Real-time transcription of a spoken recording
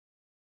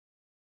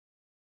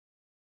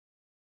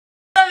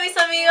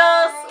mis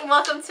amigos,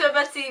 welcome to a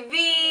Betsy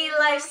V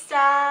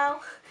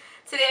lifestyle.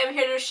 Today I'm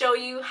here to show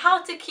you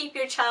how to keep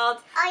your child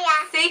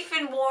safe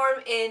and warm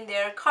in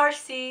their car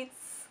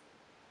seats.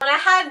 When I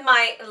had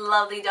my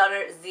lovely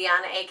daughter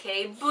Ziana,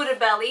 aka Buddha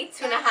Belly,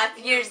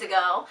 2.5 years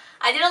ago,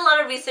 I did a lot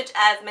of research,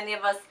 as many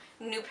of us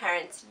new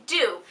parents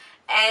do,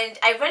 and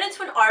I read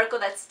into an article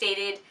that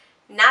stated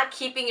not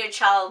keeping your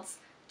child's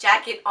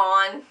jacket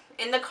on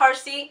in the car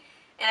seat.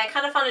 And I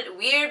kind of found it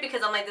weird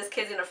because I'm like, this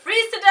kid's going to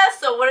freeze to death,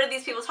 so what are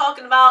these people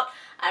talking about?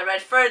 I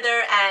read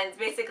further, and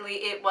basically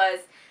it was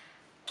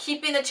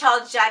keeping the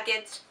child's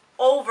jacket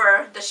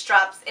over the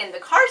straps in the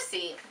car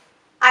seat.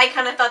 I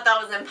kind of thought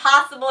that was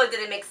impossible. It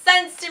didn't make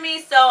sense to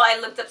me, so I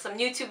looked up some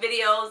YouTube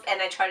videos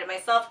and I tried it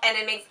myself, and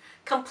it makes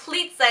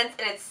complete sense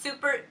and it's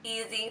super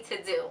easy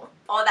to do.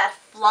 All that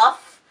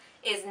fluff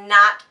is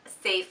not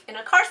safe in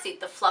a car seat.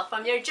 The fluff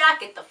from your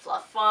jacket, the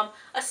fluff from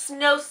a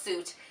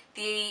snowsuit,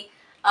 the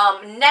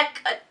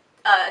neck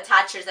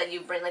attachers that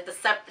you bring, like the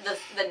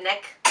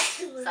neck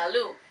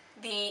salud,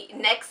 the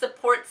neck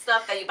support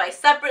stuff that you buy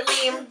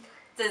separately,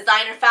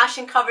 designer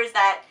fashion covers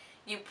that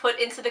you put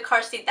into the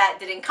car seat that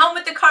didn't come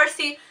with the car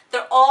seat.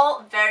 They're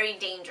all very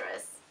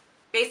dangerous.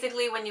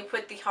 Basically, when you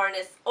put the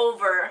harness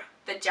over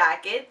the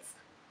jackets,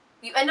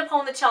 you end up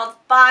holding the child's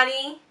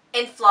body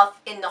in fluff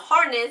in the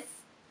harness,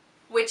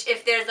 which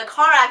if there's a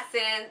car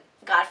accident,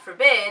 God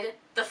forbid,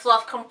 the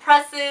fluff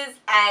compresses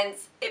and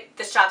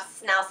the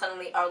straps now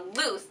suddenly are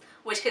loose,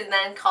 which can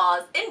then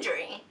cause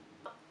injury.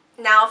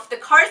 Now, if the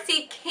car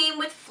seat came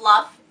with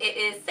fluff, it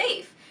is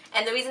safe.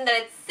 And the reason that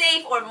it's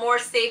safe, or more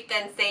safe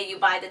than, say, you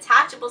buy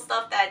detachable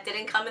stuff that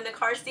didn't come in the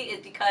car seat, is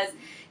because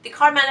the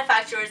car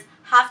manufacturers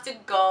have to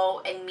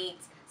go and meet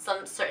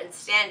some certain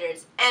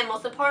standards. And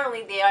most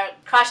importantly, they are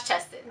crash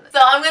tested. So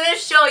I'm going to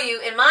show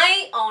you in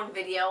my own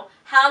video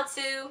how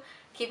to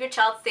keep your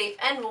child safe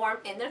and warm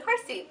in their car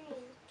seat.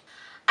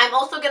 I'm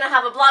also going to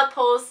have a blog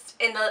post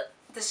in the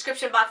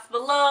description box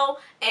below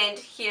and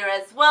here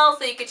as well,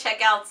 so you can check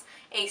out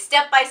a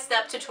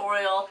step-by-step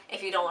tutorial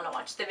if you don't want to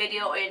watch the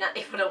video or you're not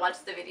able to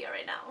watch the video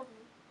right now.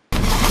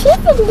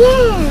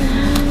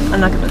 I'm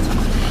not going to talk.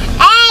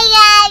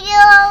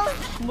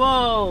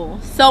 Whoa.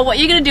 So what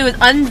you're going to do is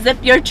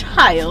unzip your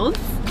child.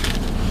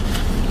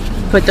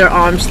 Put their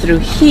arms through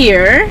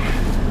here.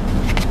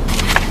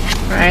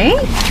 Right?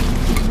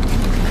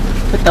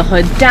 Put the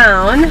hood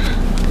down.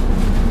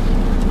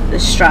 The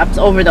straps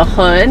over the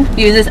hood.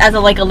 Use this as a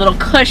little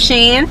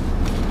cushion.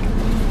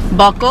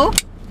 Buckle.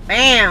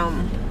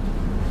 Bam.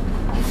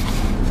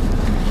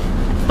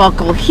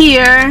 Buckle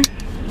here.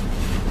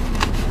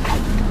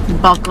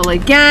 Buckle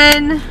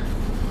again.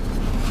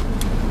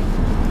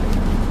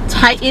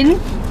 Tighten.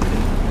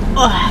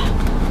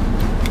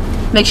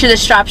 Ugh. Make sure the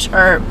straps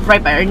are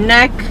right by her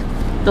neck.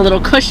 The little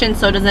cushion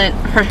so it doesn't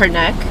hurt her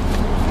neck.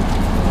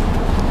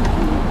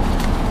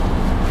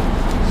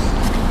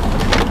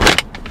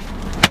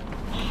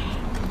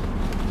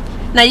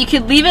 Now you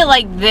could leave it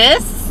like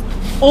this,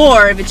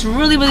 or if it's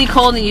really, really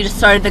cold and you just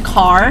started the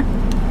car,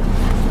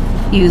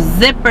 you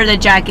zipper the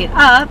jacket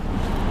up,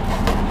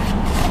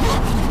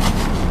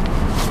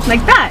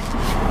 like that,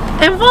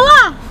 and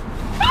voila!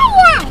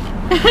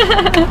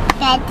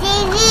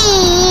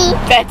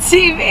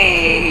 Betsy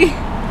V!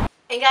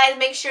 And guys,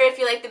 make sure if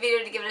you like the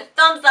video to give it a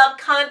thumbs up,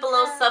 comment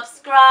below,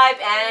 subscribe,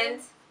 and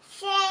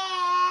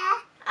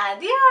share.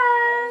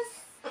 Adios!